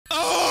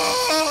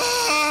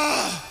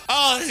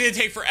gonna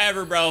take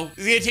forever, bro.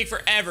 This is gonna take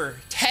forever.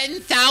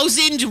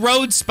 10,000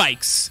 road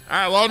spikes. All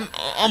right, well,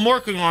 I'm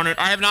working on it.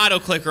 I have an auto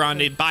clicker on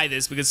to buy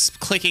this because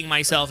clicking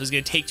myself is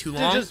gonna take too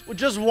long. Dude,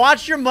 just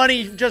watch your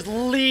money just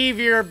leave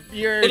your.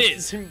 It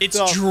is.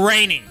 It's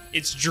draining.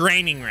 It's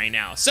draining right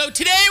now. So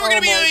today we're gonna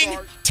be doing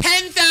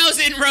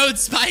 10,000 road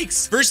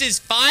spikes versus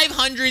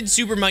 500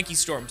 super monkey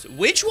storms.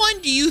 Which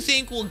one do you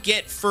think will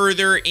get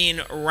further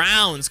in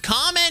rounds?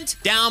 Comment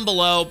down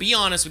below. Be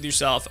honest with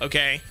yourself,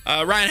 okay?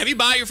 Ryan, have you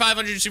bought your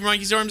 500 super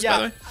monkey storms, by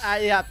the way?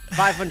 Yeah,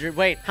 500.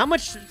 Wait, how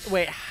much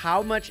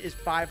is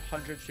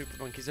 500 super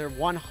monkeys? They're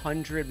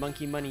 100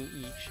 monkey money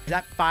each. Is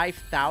that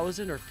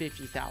 5,000 or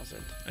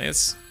 50,000?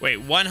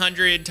 Wait,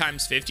 100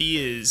 times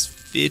 50 is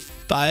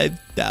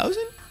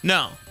 5,000?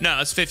 No,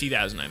 it's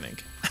 50,000, I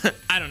think.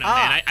 I don't know,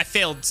 man. I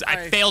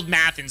failed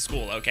math in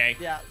school, okay?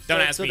 Yeah. Don't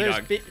ask me,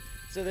 dog.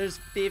 So there's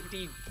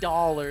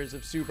 $50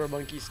 of super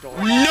monkey storms.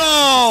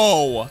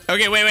 No!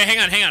 Okay, wait,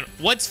 hang on.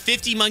 What's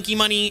 50 monkey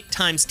money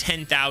times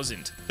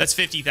 10,000? That's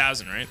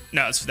 50,000, right?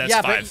 No, that's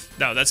five.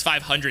 No, that's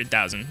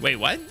 500,000. Wait,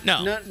 what?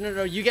 No.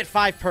 No. You get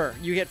 5 per.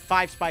 You get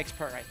 5 spikes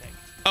per, I think.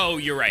 Oh,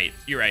 you're right.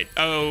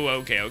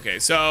 Oh, okay.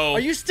 So... Are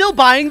you still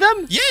buying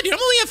them? Yeah, dude, I'm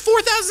only at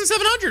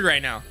 4,700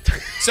 right now.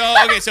 So,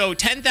 okay, so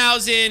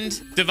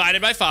 10,000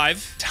 divided by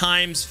 5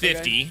 times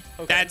 50.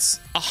 Okay. That's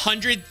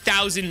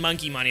 100,000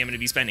 monkey money I'm going to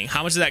be spending.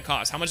 How much does that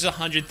cost? How much is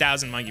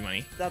 100,000 monkey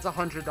money? That's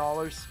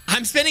 $100.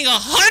 I'm spending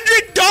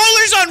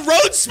 $100 on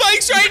road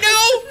spikes right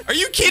now? Are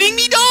you kidding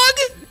me, dog?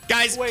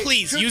 Guys,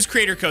 please use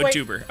creator code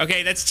Tewbre.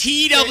 Okay, that's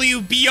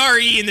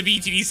TWBRE in the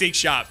BTD6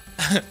 shop.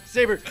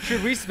 Sabre,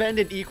 should we spend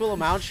an equal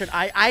amount? Should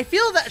I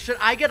feel that should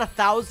I get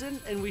 1,000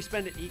 and we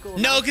spend an equal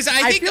amount? No, because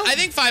I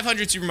think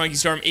 500 Super Monkey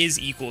Storm is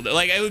equal.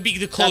 Like, it would be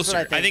the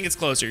closer. I think it's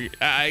closer.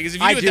 Because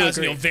if you do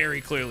 1,000, you'll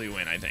very clearly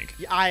win, I think.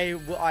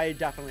 I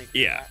definitely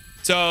agree. Yeah.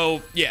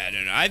 So, yeah,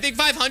 no. I think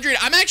 500.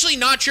 I'm actually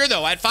not sure,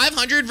 though. At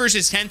 500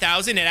 versus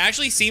 10,000, it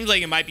actually seems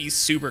like it might be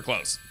super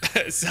close.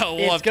 So,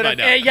 we'll have to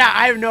find out. Yeah,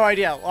 I have no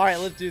idea. All right,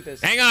 let's do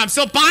this. Hang on. I'm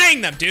still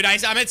buying them, dude.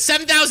 I'm at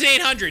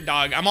 7,800,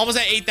 dog. I'm almost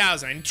at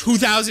 8,000. I need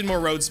 2,000 more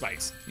road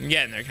spikes. I'm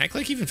getting there. Can I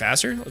click even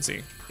faster? Let's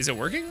see. Is it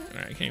working?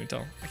 I can't even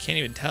tell. I can't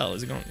even tell.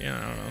 Is it going? Yeah, I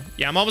don't know.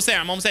 Yeah, I'm almost there.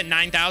 I'm almost at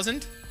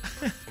 9,000.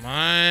 Come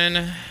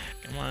on.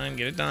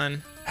 Get it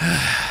done.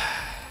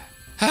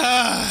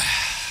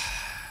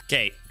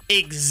 Okay.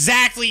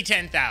 Exactly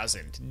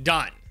 10,000.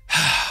 Done.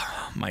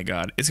 Oh my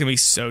god. It's gonna be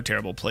so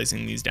terrible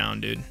placing these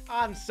down, dude.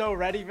 I'm so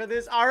ready for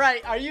this. All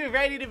right. Are you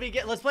ready to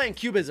begin? Let's play in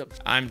Cubism.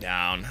 I'm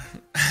down.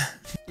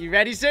 You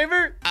ready,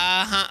 Sabre?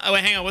 Oh,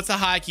 wait, hang on. What's the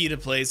hotkey to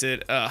place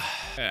it?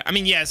 I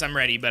mean, yes, I'm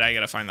ready, but I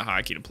gotta find the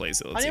hotkey to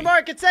place it. Let's see. On your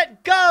mark, get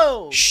set,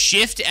 go!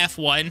 Shift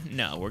F1?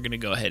 No, we're gonna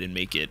go ahead and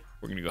make it.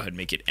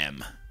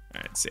 M. All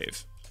right,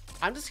 save.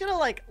 I'm just gonna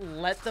like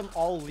let them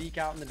all leak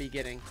out in the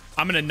beginning.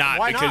 I'm gonna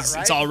not because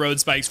it's all road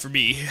spikes for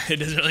me. It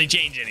doesn't really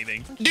change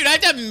anything. Dude, I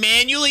have to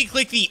manually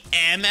click the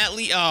M at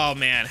least. Oh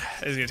man,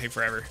 this is gonna take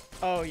forever.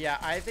 Oh yeah,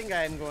 I think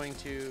I'm going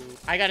to.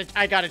 I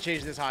gotta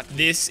change this hotkey.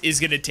 This is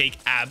gonna take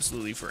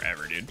absolutely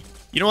forever, dude.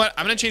 You know what?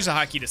 I'm gonna change the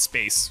hotkey to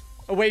space.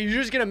 Oh wait,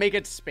 you're just gonna make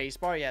it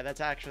spacebar? Yeah, that's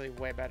actually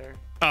way better.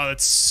 Oh,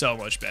 that's so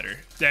much better.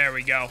 There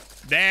we go.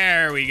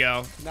 There we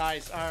go.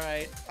 Nice. All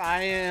right, all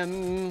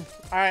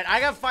right, I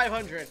got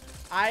 500.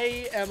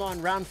 I am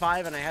on round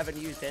 5 and I haven't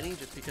used any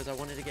just because I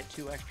wanted to get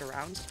 2 extra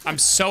rounds. I'm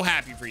so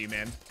happy for you,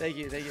 man. Thank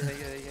you.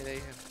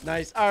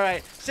 Nice. All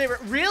right. Sabre,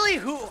 really,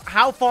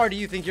 how far do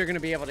you think you're going to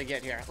be able to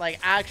get here? Like,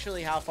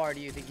 actually, how far do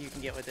you think you can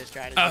get with this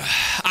strategy?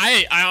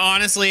 I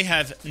honestly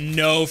have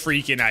no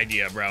freaking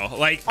idea, bro.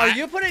 Like,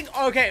 you putting,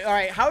 okay, all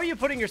right. How are you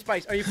putting your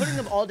spikes? Are you putting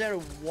them all down in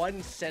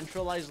one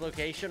centralized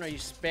location? Are you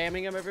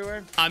spamming them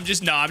everywhere? I'm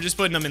just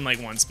putting them in like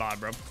one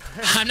spot, bro.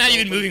 I'm not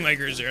even moving my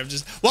cursor. I'm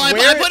just,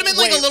 I put them in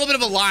like a little bit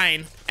of a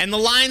line. And the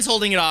line's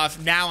holding it off.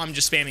 Now I'm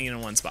just spamming it in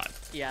one spot.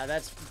 Yeah,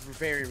 that's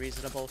very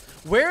reasonable.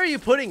 Where are you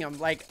putting them?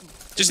 Like,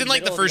 just in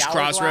like the first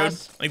crossroad,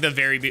 like the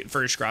very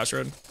first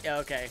crossroad. Yeah,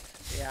 okay.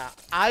 Yeah,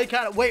 I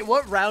kind of wait.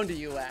 What round are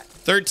you at?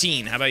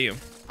 13. How about you?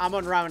 I'm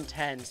on round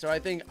 10, so I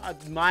think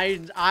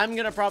I'm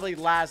gonna probably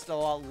last a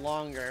lot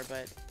longer,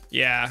 but.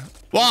 Yeah.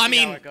 Well, I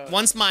mean,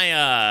 once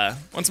my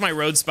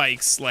road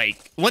spikes,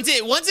 like once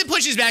it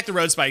pushes back the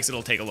road spikes,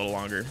 it'll take a little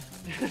longer.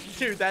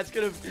 Dude, that's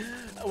gonna.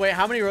 Wait,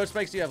 how many road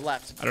spikes do you have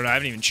left? I don't know. I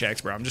haven't even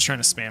checked, bro. I'm just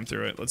trying to spam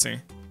through it. Let's see.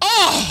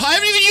 Oh, I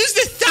haven't even used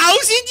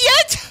 1,000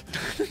 yet.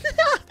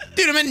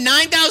 Dude, I'm at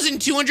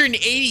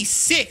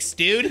 9,286,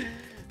 dude.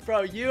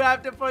 Bro, you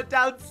have to put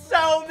down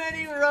so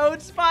many road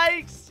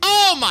spikes.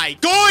 Oh my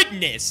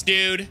goodness,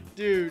 dude.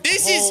 Dude,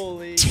 this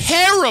is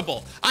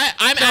terrible.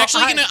 I'm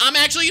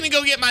actually gonna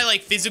go get my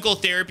like physical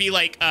therapy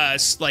like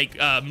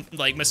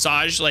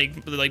massage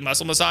like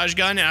muscle massage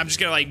gun, and I'm just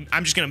gonna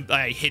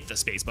hit the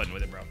space button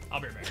with it, bro. I'll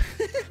be right back.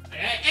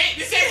 hey,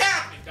 this ain't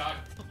happening, dog.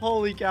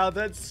 Holy cow,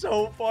 that's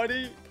so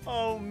funny.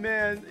 Oh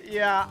man,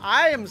 yeah,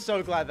 I am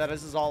so glad that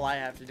this is all I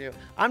have to do.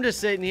 I'm just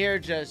sitting here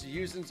just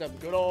using some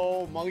good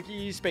old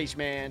monkey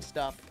spaceman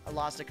stuff. I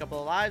lost a couple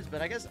of lives,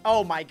 but I guess,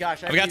 oh my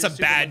gosh. I got some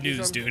bad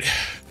news, dude.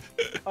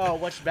 Oh,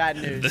 what's bad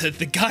news?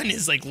 The gun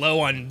is like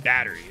low on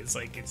battery. It's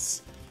like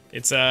it's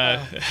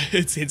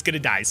gonna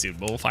die soon,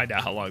 but we'll find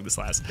out how long this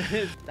lasts.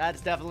 That's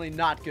definitely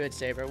not good,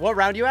 Sabre. What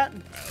round you at? All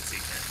right, let's see.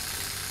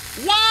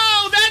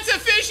 Whoa, that's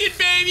efficient,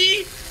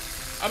 baby.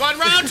 I'm on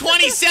round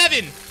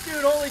 27.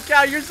 Dude, holy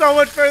cow, you're so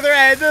much further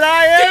ahead than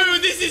I am.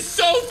 Dude, this is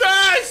so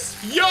fast.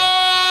 Yo!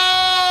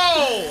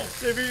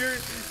 Sabre, you're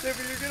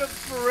gonna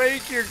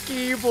break your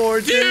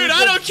keyboard, dude.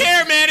 I don't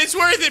care, man. It's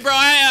worth it, bro.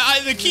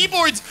 The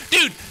keyboards,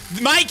 dude.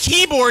 My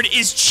keyboard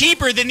is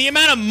cheaper than the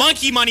amount of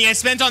monkey money I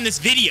spent on this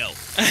video.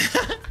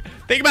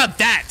 Think about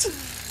that.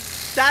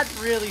 That's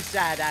really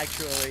sad,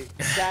 actually.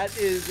 That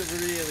is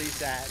really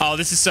sad. Oh,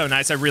 this is so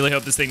nice. I really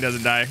hope this thing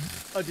doesn't die.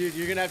 Oh, dude,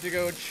 you're gonna have to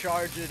go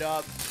charge it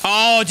up.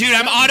 Oh, dude,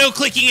 I'm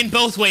auto-clicking in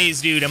both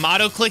ways, dude. I'm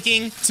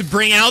auto-clicking to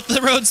bring out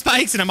the road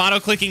spikes, and I'm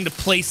auto-clicking to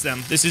place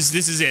them. This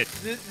is it.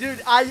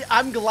 Dude,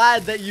 I'm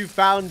glad that you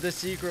found the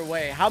secret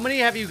way. How many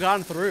have you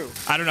gone through?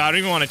 I don't know. I don't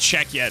even want to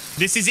check yet.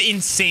 This is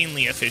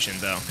insanely efficient,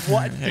 though.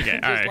 What? Okay,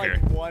 all right, like here.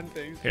 One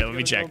thing. Here, let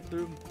me check.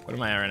 What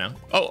am I at right now?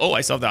 Oh,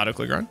 I still have the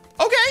auto-clicker on.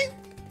 Okay.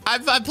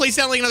 I've placed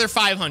down like another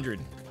 500.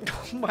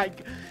 Oh my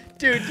god.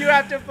 Dude, you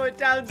have to put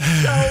down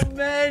so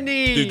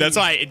many. Dude, that's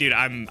why, dude,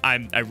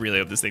 I really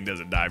hope this thing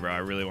doesn't die, bro. I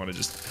really want to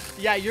just...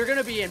 Yeah, you're going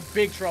to be in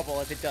big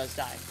trouble if it does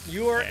die.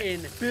 You are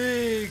in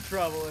big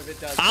trouble if it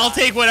does die. I'll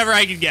take whatever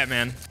I can get,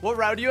 man. What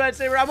round do you at,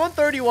 Sabre? I'm on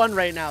 31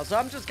 right now, so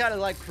I'm just kind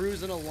of like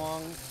cruising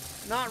along.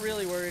 Not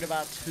really worried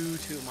about too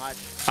much.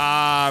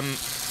 I'm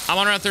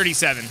on around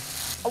 37.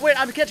 Oh, wait,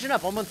 I'm catching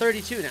up. I'm on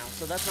 32 now,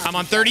 so that's not... I'm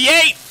on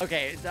 38.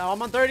 Okay, now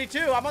I'm on 32.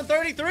 I'm on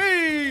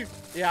 33.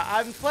 Yeah,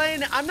 I'm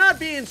not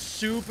being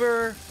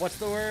super, what's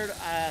the word,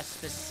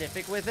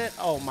 specific with it.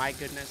 Oh, my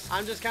goodness.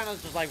 I'm just kind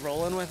of just like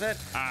rolling with it.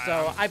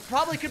 So I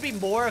probably could be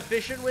more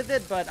efficient with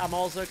it, but I'm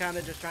also kind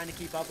of just trying to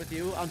keep up with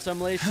you on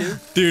some ways, too.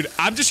 Dude,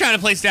 I'm just trying to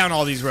place down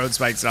all these road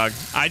spikes, dog.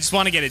 I just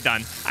want to get it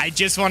done.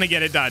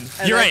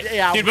 And You're right.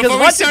 Yeah, dude, before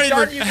we started...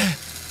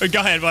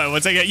 Go ahead.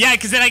 What's I get? Yeah,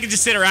 because then I can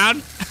just sit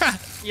around.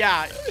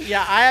 Yeah,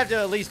 I have to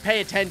at least pay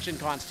attention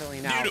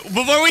constantly now. Dude,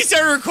 before we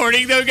started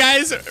recording, though,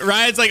 guys,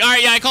 Ryan's like, all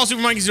right, yeah, I call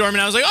Super Monkey Storm,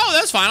 and I was like, oh,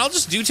 that's fine. I'll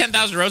just do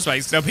 10,000 road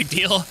spikes. No big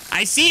deal.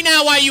 I see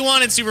now why you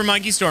wanted Super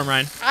Monkey Storm,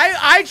 Ryan.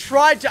 I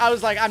tried to. I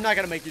was like, I'm not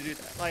going to make you do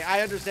that. Like,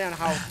 I understand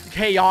how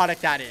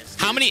chaotic that is.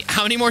 How many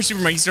more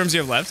Super Monkey Storms do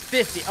you have left?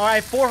 50. Oh, I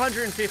have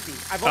 450.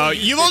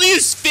 You've only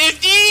used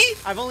 50?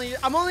 I'm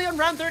only on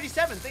round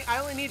 37. I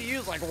only need to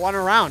use like one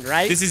around,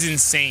 right? This is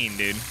insane,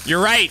 dude.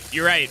 You're right.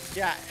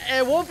 Yeah,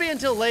 it won't be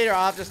until later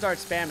I'll have to start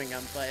spamming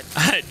them, but...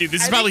 Dude,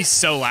 this is probably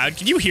so loud.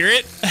 Can you hear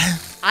it?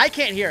 I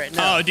can't hear it,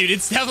 no. Oh, dude,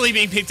 it's definitely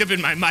being picked up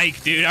in my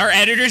mic, dude. Our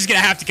editor's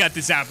gonna have to cut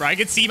this out, bro. I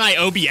can see my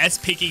OBS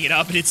picking it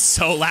up, and it's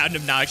so loud and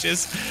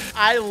obnoxious.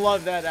 I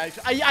love that,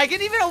 actually. I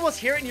can even almost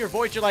hear it in your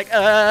voice. You're like,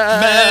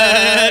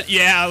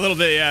 Yeah, a little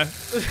bit, yeah.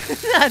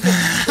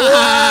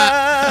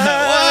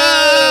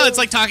 Whoa! It's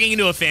like talking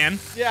into a fan.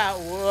 Yeah,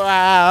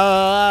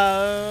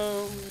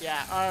 wow.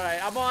 Yeah, all right.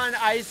 I'm on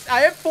ice.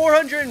 I have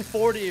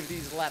 440 of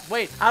these left.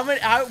 Wait,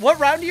 what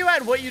round are you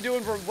at? What are you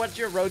doing for, what's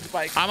your road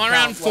spike? I'm on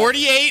around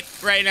 48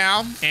 right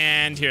now.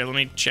 And here, let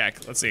me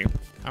check. Let's see.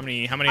 How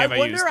many have I used? I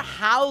wonder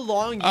how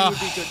long you would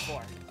be good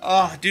for.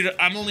 Oh, dude,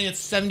 I'm only at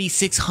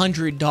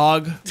 7,600,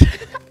 dog.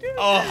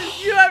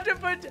 You have to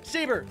put...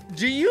 Sabre,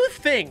 do you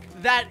think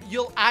that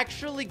you'll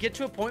actually get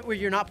to a point where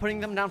you're not putting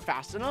them down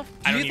fast enough?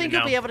 Do you think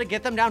you'll be able to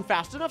get them down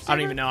fast enough, Sabre? I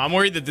don't even know. I'm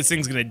worried that this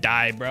thing's gonna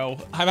die, bro.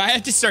 I might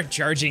have to start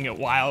charging it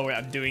while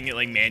I'm doing it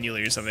like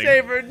manually or something.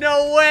 Sabre,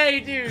 no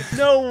way, dude.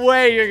 No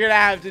way you're gonna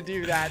have to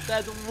do that.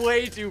 That's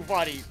way too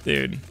funny.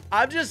 Dude.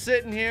 I'm just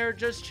sitting here,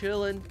 just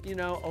chilling, you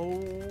know.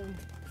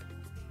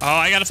 Oh,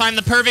 I gotta find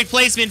the perfect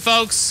placement,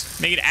 folks.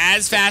 Make it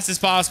as fast as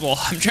possible.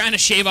 I'm trying to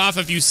shave off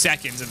a few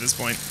seconds at this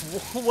point.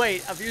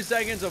 Wait, a few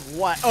seconds of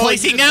what?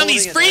 Placing down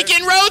these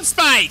freaking road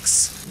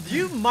spikes.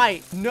 You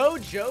might, no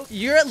joke.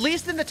 You're at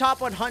least in the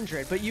top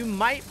 100, but you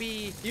might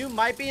be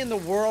in the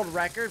world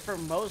record for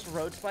most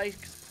road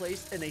spikes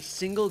placed in a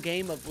single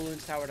game of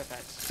Bloons Tower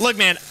Defense. Look,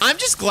 man, I'm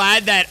just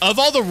glad that of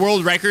all the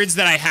world records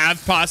that I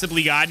have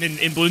possibly gotten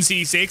in Bloons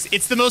City 6,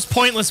 it's the most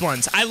pointless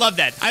ones. I love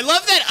that. I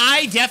love that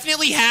I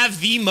definitely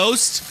have the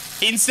most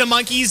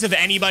insta-monkeys of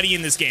anybody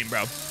in this game,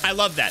 bro. I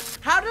love that.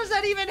 How does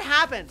that even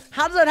happen?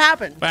 How does that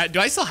happen? Do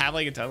I still have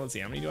like a ton? Let's see,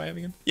 how many do I have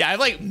again? Yeah, I have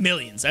like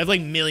millions. I have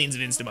like millions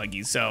of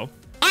insta-monkeys, so...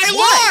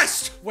 I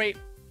lost! Wait,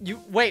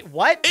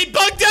 what? It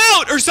bugged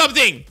out or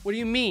something! What do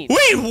you mean?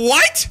 Wait,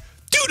 what?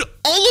 Dude,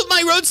 all of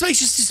my road spikes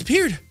just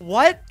disappeared.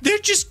 What? They're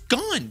just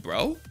gone,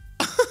 bro.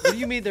 What do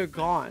you mean they're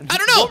gone? I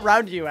don't know. What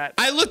round are you at?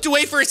 I looked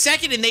away for a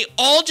second and they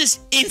all just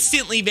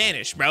instantly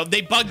vanished, bro.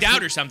 They bugged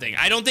out or something.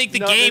 I don't think the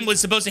game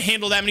was supposed to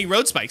handle that many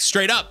road spikes.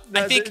 Straight up.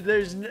 I think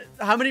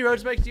how many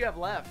road spikes do you have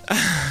left?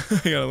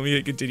 Hang on, let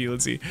me continue.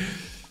 Let's see.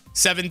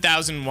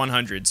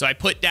 7,100. So I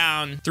put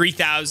down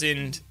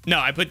 3,000. No,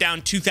 I put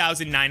down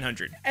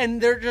 2,900.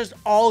 And they're just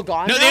all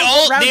gone. No,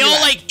 now? they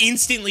all like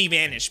instantly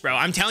vanished, bro.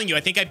 I'm telling you, I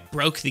think I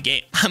broke the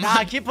game.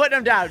 Nah, keep putting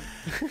them down.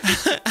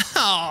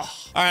 Oh.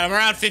 All right, I'm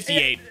around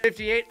 58.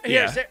 58?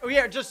 Yeah.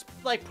 Here, just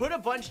like put a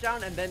bunch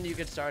down and then you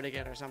can start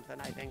again or something,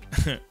 I think.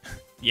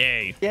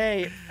 Yay.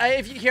 Yay.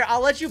 Here,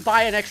 I'll let you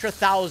buy an extra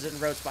 1,000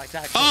 road spikes,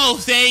 actually. Oh,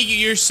 thank you.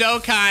 You're so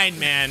kind,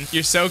 man.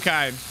 You're so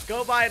kind.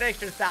 Go buy an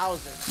extra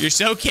 1,000. You're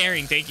so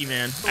caring. Thank you,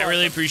 man. I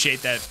really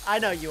appreciate that. I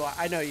know you are.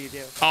 I know you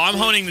do. Oh, I'm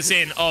honing this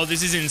in. Oh,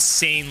 this is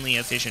insanely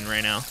efficient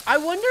right now. I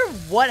wonder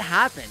what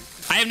happened.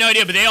 I have no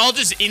idea, but they all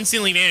just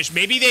instantly vanished.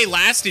 Maybe they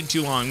lasted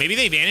too long. Maybe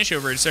they vanish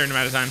over a certain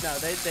amount of time. No,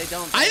 they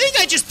don't. I think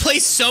I just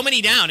placed so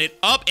many down. It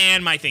up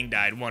and my thing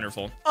died.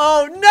 Wonderful.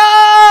 Oh,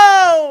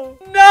 no!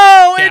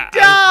 No, Yeah, it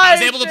died! I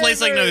was able to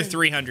place like another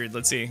 300.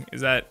 Let's see.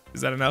 Is that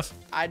enough?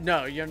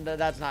 No,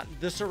 that's not.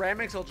 The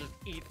ceramics will just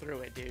eat through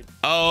it, dude.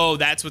 Oh,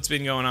 that's what's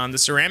been going on. The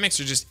ceramics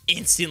are just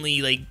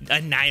instantly like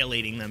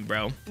annihilating them,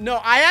 bro. No,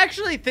 I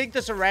actually think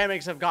the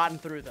ceramics have gotten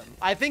through them.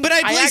 But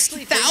I placed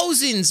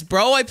thousands,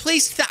 bro. I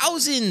placed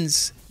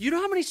thousands. You know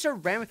how many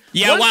ceramics?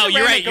 Yeah, wow,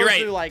 you're right. You're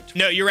right. Like,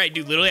 no, you're right,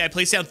 dude. Literally, I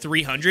placed down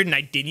 300 and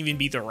I didn't even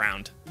beat the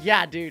round.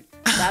 Yeah, dude.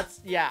 That's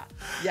yeah.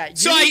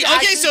 So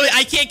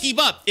I can't keep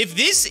up.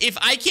 If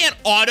I can't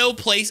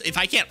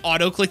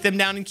auto click them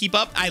down and keep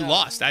up, I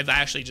lost. I've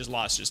actually just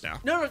lost just now.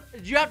 No,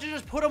 you have to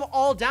just put them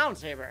all down,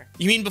 Sabre.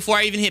 You mean before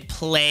I even hit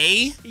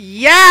play?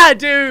 Yeah,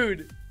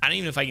 dude. I don't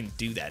even know if I can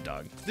do that,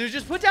 dog. Dude,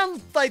 just put down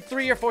like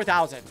 3,000 or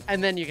 4,000,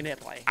 and then you can hit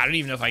play. I don't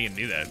even know if I can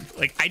do that.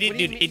 Like I did,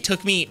 dude. It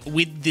took me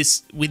with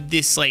this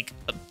like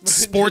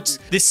sports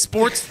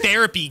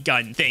therapy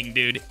gun thing,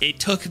 dude. It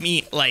took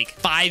me like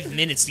 5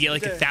 minutes to get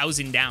like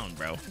 1,000 down,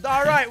 bro.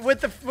 All right,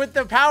 with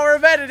the power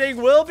of editing,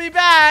 we'll be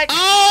back.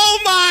 Oh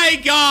my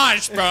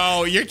gosh,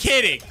 bro, you're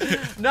kidding.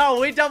 No,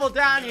 we doubled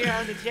down here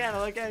on the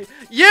channel. Okay,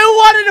 you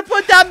wanted to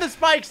put down the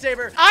spike,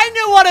 Sabre. I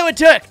knew what it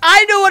took.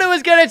 I knew what it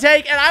was gonna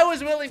take, and I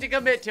was willing to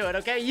commit to it.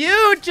 Okay,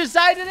 you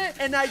decided it,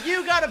 and now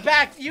you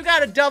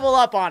gotta double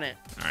up on it.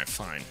 All right,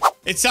 fine.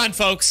 It's done,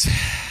 folks.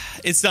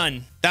 It's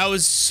done. That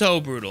was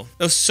so brutal.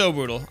 That was so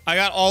brutal. I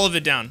got all of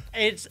it down.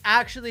 It's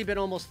actually been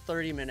almost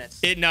 30 minutes.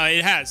 It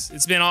has.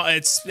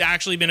 It's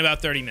actually been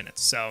about 30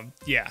 minutes. So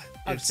yeah.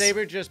 Of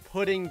Sabre just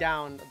putting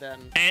down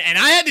them. And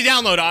I had to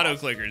download auto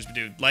clickers,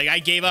 dude. Like I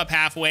gave up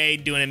halfway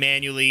doing it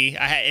manually.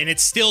 And it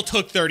still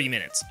took 30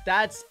 minutes.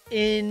 That's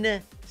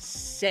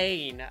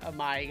insane,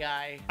 my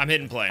guy. I'm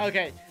hitting play.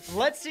 Okay,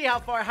 let's see how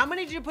far. How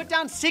many did you put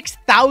down?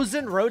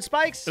 6,000 road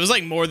spikes? It was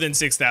like more than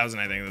 6,000,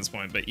 I think, at this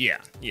point. But yeah,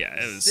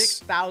 it was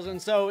 6,000.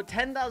 So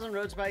 10,000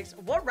 road spikes.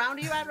 What round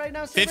are you at right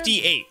now, Sabre?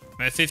 58.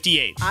 I'm at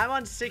 58. I'm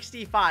on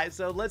 65.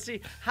 So let's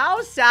see.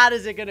 How sad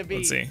is it going to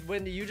be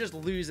when you just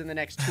lose in the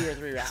next 2 or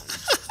 3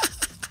 rounds?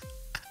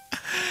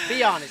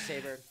 Be honest,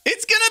 Sabre.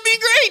 It's gonna be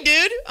great,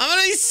 dude. I'm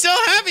gonna be so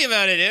happy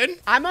about it, dude.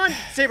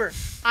 Sabre,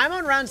 I'm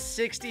on round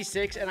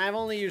 66, and I've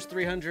only used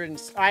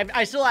 300.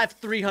 I still have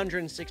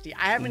 360.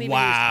 I haven't even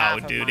used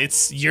half of dude. mine.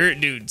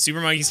 Super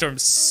Monkey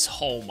Storm's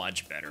so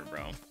much better,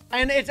 bro.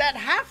 And it's at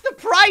half the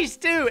price,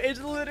 too. It's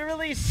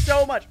literally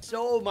so much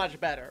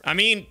better. I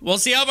mean, we'll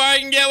see how far I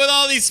can get with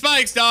all these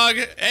spikes, dog.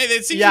 Hey,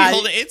 it seems to be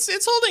holding.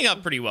 It's holding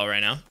up pretty well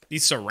right now.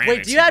 These ceramics.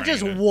 Wait, do you have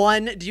just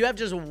one? Do you have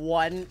just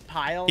one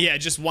pile? Yeah,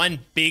 just one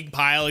big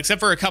pile.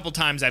 Except for a couple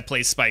times I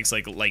placed spikes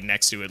like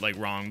next to it, like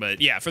wrong. But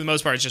yeah, for the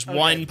most part, it's just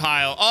one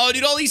pile. Oh,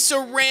 dude, all these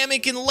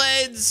ceramic and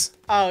leads.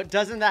 Oh,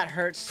 doesn't that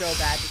hurt so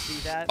bad to see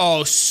that?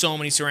 Oh, so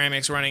many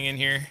ceramics running in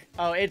here.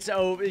 Oh, it's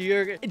over.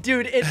 Dude,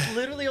 it's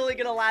literally only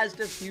gonna last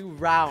a few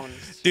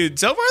rounds. Dude,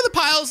 so far the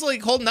pile's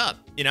like holding up.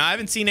 You know, I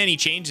haven't seen any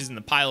changes in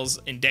the pile's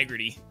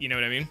integrity. You know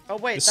what I mean? Oh,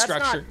 wait, that's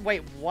not.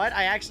 Wait, what?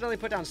 I accidentally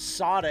put down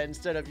soda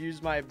instead of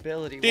use my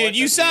ability. Dude,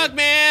 you suck,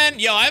 man.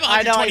 Yo, I have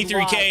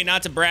 123K,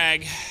 not to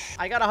brag.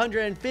 I got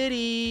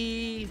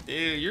 150.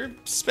 Dude, you're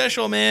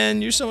special,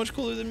 man. You're so much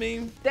cooler than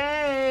me.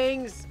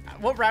 Thanks.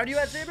 What round are you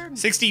at, Sabre?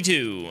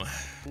 62.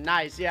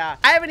 Nice, yeah.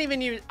 I haven't even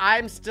used. I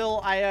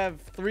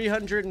have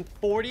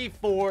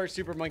 344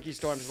 Super Monkey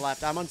Storms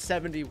left. I'm on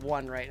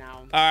 71 right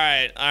now. All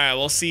right.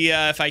 We'll see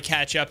if I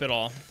catch up at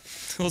all.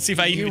 We'll see if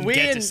I even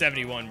get to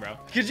 71, bro.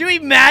 Could you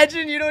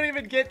imagine you don't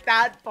even get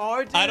that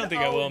far, dude? I don't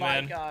think I will,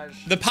 man. Gosh.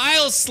 The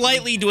pile's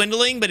slightly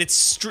dwindling, but it's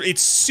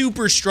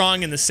super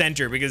strong in the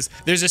center because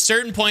there's a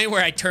certain point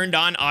where I turned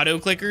on auto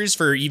clickers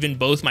for even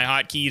both my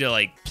hotkey to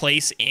like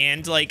place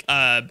and like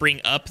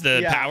bring up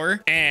the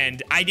power,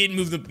 and I didn't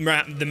move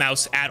the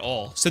mouse at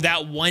all. So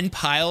that one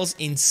pile's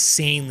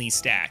insanely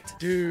stacked.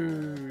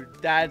 Dude,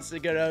 that's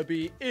gonna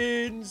be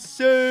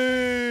insane.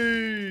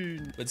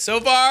 But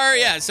so far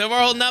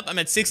holding up. I'm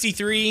at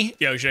 63.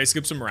 Yo, should I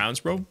skip some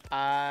rounds, bro?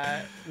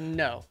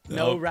 No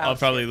rounds. I'll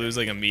probably lose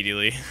like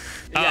immediately.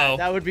 Yeah,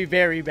 that would be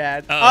very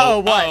bad.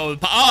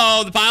 What?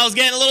 The pile's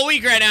getting a little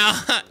weak right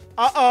now.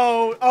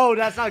 Oh,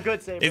 that's not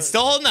good, Sabre. It's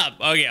still holding up.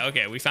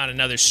 Okay. We found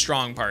another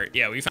strong part.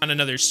 Yeah, we found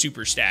another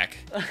super stack.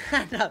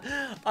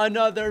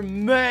 Another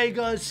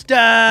mega stack.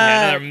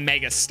 Yeah, another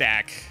mega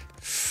stack.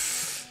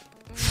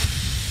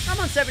 I'm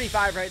on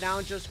 75 right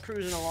now, just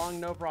cruising along,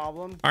 no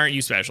problem. Aren't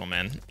you special,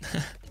 man?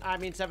 I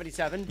mean,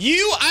 77.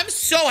 I'm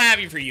so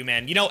happy for you,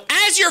 man. You know,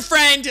 as your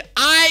friend,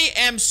 I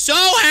am so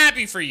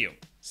happy for you.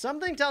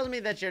 Something tells me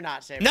that you're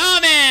not Sabre. No,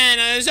 man,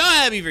 I'm so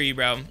happy for you,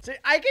 bro. See,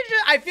 I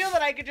feel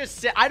that I could just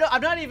sit.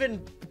 I'm not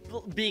even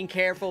being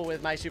careful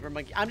with my super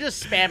monkey. I'm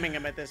just spamming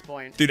him at this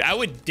point. Dude, I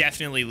would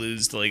definitely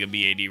lose to like a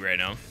BAD right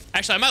now.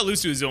 Actually, I might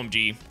lose to his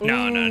OMG.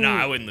 No,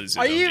 I wouldn't lose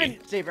to his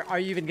OMG. Sabre, are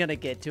you even gonna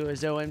get to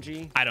his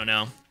OMG? I don't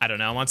know.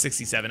 I'm on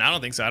 67. I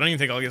don't think so. I don't even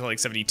think I'll get to like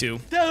 72.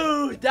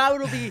 Dude, that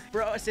would be,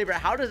 bro, Sabre,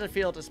 how does it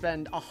feel to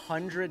spend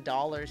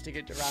 $100 to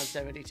get to round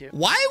 72?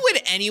 Why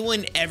would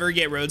anyone ever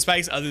get road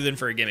spikes other than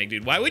for a gimmick,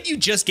 dude? Why would you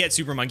just get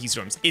super monkey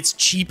storms? It's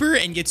cheaper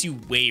and gets you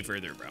way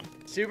further, bro.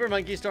 Super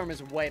Monkey Storm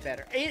is way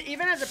better.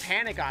 Even as a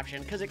panic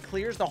option, because it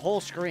clears the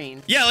whole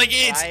screen. Yeah, like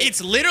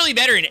it's literally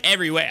better in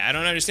every way. I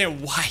don't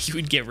understand why you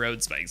would get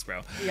road spikes,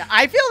 bro. Yeah,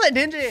 I feel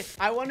that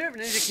I wonder if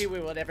Ninja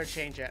Kiwi would ever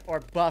change it or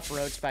buff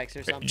road spikes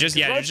or something. Just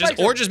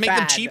make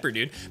them cheaper,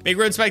 dude. Make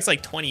road spikes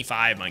like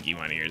 25 monkey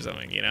money or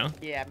something, you know?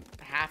 Yeah,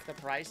 half the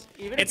price.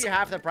 Even if you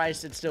half the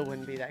price, it still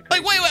wouldn't be that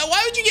crazy. Like, wait,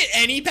 why would you get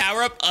any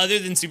power up other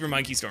than Super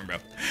Monkey Storm, bro?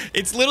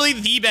 It's literally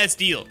the best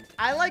deal.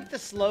 I like the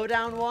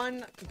slowdown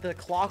one. The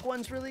clock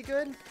one's really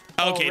good.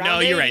 Okay, no,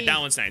 you're right. That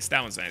one's nice.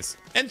 That one's nice.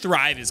 And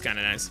Thrive is kind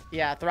of nice.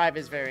 Yeah, Thrive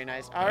is very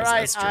nice. All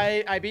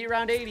right, I beat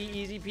round 80,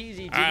 easy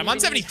peasy. I'm on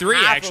 73,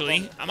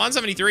 actually. I'm on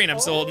 73, and I'm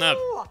still holding up.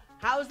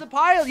 How's the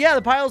pile? Yeah,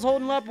 the pile's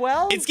holding up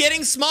well. It's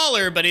getting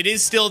smaller, but it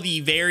is still the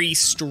very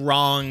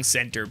strong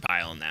center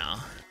pile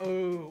now.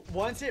 Oh,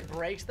 once it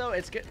breaks, though,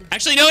 it's good.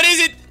 Actually, no, it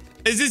isn't.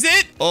 Is this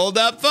it? Hold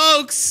up,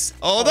 folks.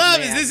 Hold up.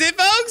 Man. Is this it,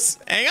 folks?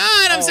 Hang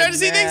on. I'm starting to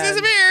see things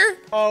disappear.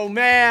 Oh,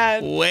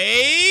 man.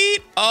 Wait.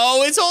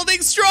 Oh, it's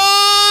holding strong.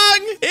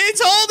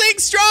 It's holding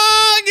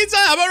strong.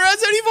 I'm on round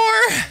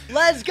 74.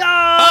 Let's go.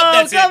 Oh,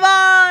 that's Come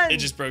on. It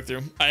just broke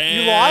through.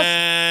 You lost?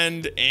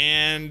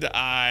 And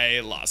I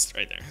lost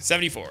right there.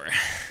 74.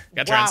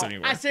 Got to round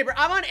 74. Sabre,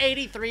 I'm on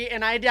 83,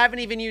 and I haven't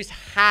even used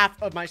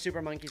half of my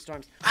Super Monkey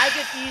Storms. I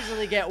could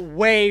easily get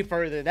way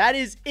further. That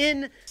is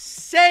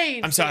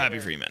insane. I'm so happy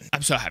for you, man.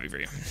 I'm so happy for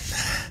you.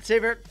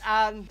 Sabre,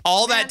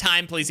 all that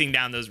time placing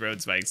down those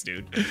road spikes,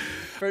 dude.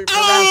 For round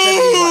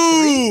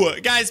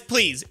 70, guys,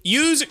 please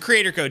use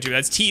creator code 2.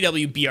 That's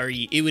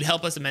TWBRE. It would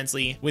help us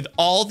immensely with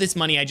all this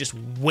money I just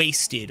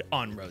wasted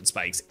on road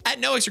spikes at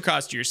no extra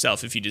cost to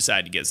yourself if you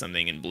decide to get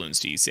something in Bloons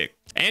TD6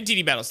 and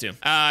TD Battles too.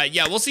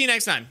 Yeah, we'll see you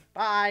next time.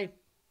 Bye.